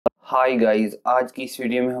Hi guys, आज की इस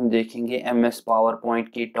वीडियो में हम देखेंगे एमएस पावर पॉइंट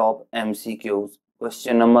की top MCQs.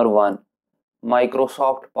 Question number 1,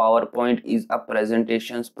 Microsoft power point is a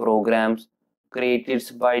presentations programmes created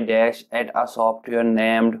by dash at a software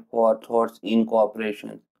named for thoughts in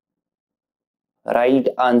corporation. Right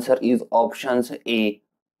answer is options A,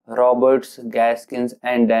 Roberts, Gaskins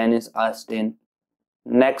and Dennis Austin.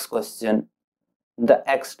 Next question, the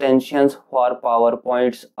extensions for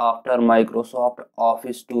PowerPoints after Microsoft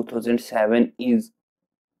Office 2007 is.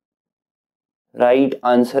 Right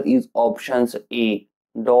answer is options A,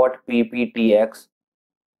 .pptx.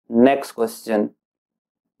 Next question,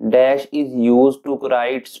 dash is used to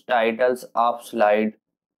write titles of slide.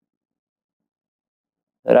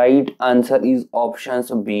 Right answer is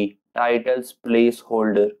options B, titles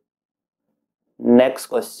placeholder. Next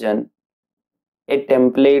question, a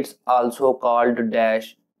templates also called dash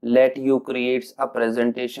let you create a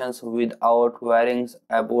presentations without wearing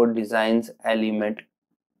about designs element.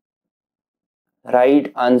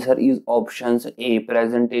 Right answer is options A,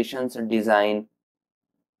 presentations design.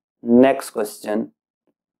 Next question,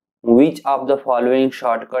 which of the following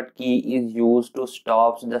shortcut key is used to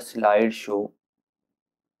stop the slideshow?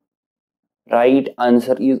 Right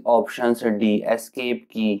answer is options D, escape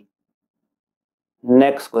key.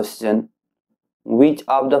 Next question, which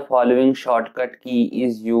of the following shortcut key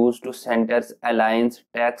is used to center aligns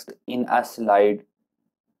text in a slide?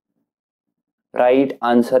 Right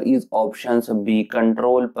answer is options B,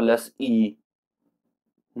 Control plus E.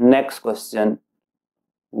 Next question,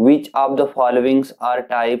 which of the following are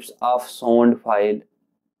types of sound file?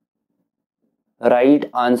 Right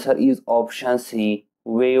answer is option C,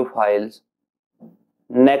 wave files.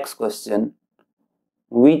 Next question,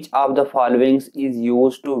 which of the following is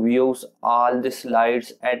used to view all the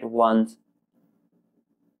slides at once?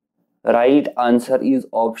 Right answer is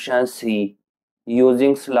option C,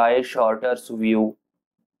 using slide sorters view.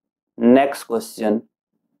 Next question,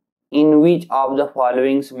 in which of the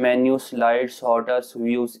following menu slide sorters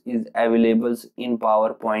views is available in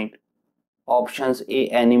PowerPoint? Options A,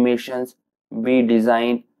 animations, B,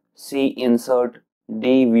 design, C, insert,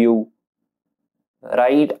 D, view.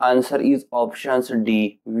 Right answer is options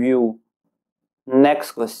D, view.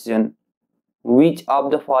 Next question, which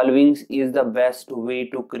of the following is the best way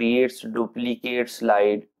to create duplicate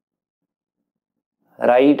slide?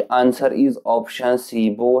 Right answer is option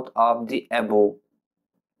C, both of the above.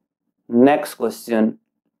 Next question,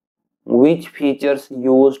 which features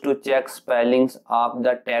used to check spellings of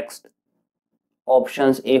the text?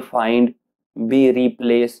 Options A, find, B,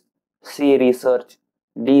 replace, C, research,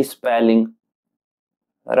 D, spelling.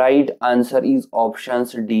 Right answer is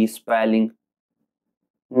options D, spelling.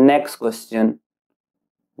 Next question,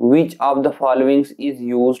 which of the following is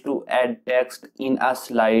used to add text in a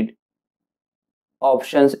slide?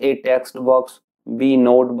 Options A, text box, B,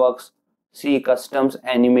 note box, C, customs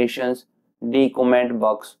animations, D, comment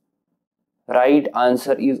box. Right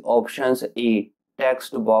answer is options A,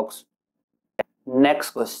 text box.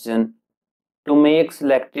 Next question, to make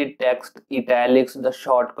selected text italics the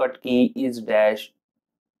shortcut key is dash.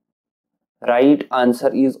 Right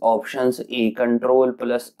answer is options A, Control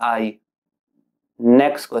plus I.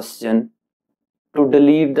 Next question, to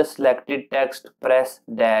delete the selected text press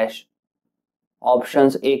dash.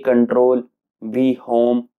 Options A, Control, B,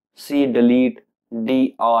 Home, C, Delete,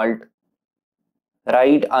 D, Alt.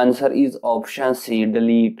 Right answer is option C,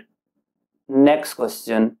 Delete. Next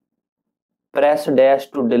question, press dash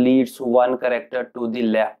to delete one character to the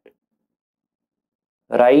left.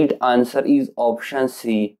 Right answer is option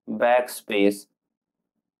C, backspace.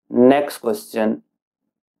 Next question,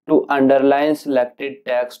 to underline selected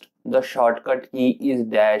text, the shortcut key is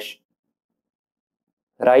dash.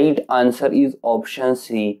 Right answer is option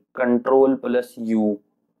C, Control plus U.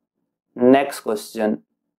 Next question,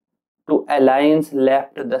 to align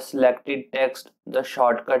left the selected text, the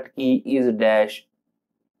shortcut key is dash.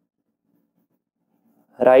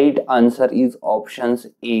 Right answer is options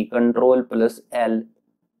A, Control plus L.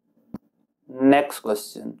 Next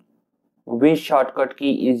question, which shortcut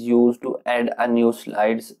key is used to add a new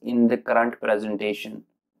slides in the current presentation?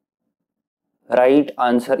 Right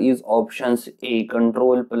answer is options A,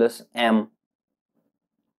 Control plus M.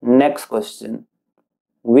 Next question,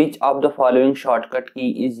 which of the following shortcut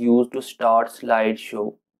key is used to start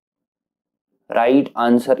slideshow? Right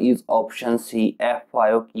answer is option C,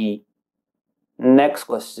 F5 key. Next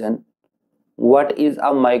question, what is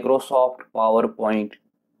a Microsoft PowerPoint?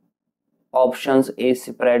 Options A,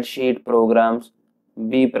 spreadsheet programs,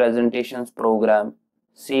 B, presentations program,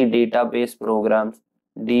 C, database programs,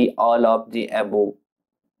 D, all of the above.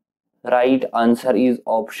 Right answer is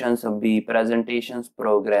options B, presentations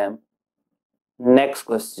program. Next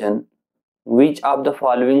question. Which of the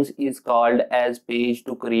following is called as page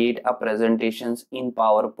to create a presentations in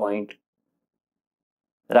PowerPoint?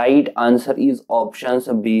 Right answer is options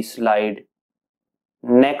B, slide.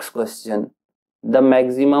 Next question. The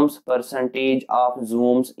maximum percentage of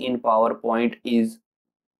zooms in PowerPoint is.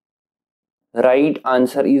 Right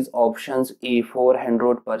answer is options A,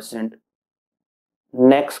 400%.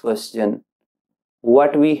 Next question.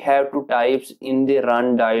 What we have to type in the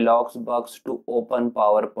run dialogs box to open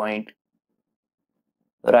PowerPoint?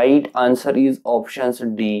 Right answer is options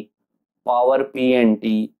D,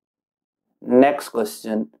 PowerPoint. Next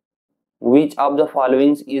question. Which of the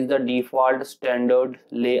following is the default standard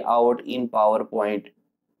layout in PowerPoint?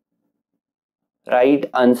 Right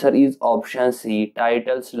answer is option C,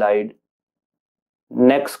 title slide.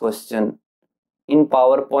 Next question. In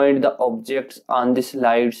PowerPoint, the objects on the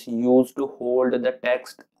slides used to hold the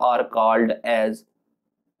text are called as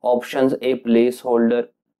options A, placeholder,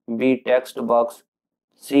 B, text box,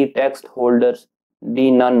 C, text holders,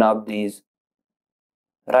 D, none of these.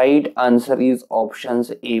 Right answer is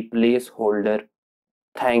options A, placeholder.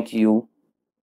 Thank you.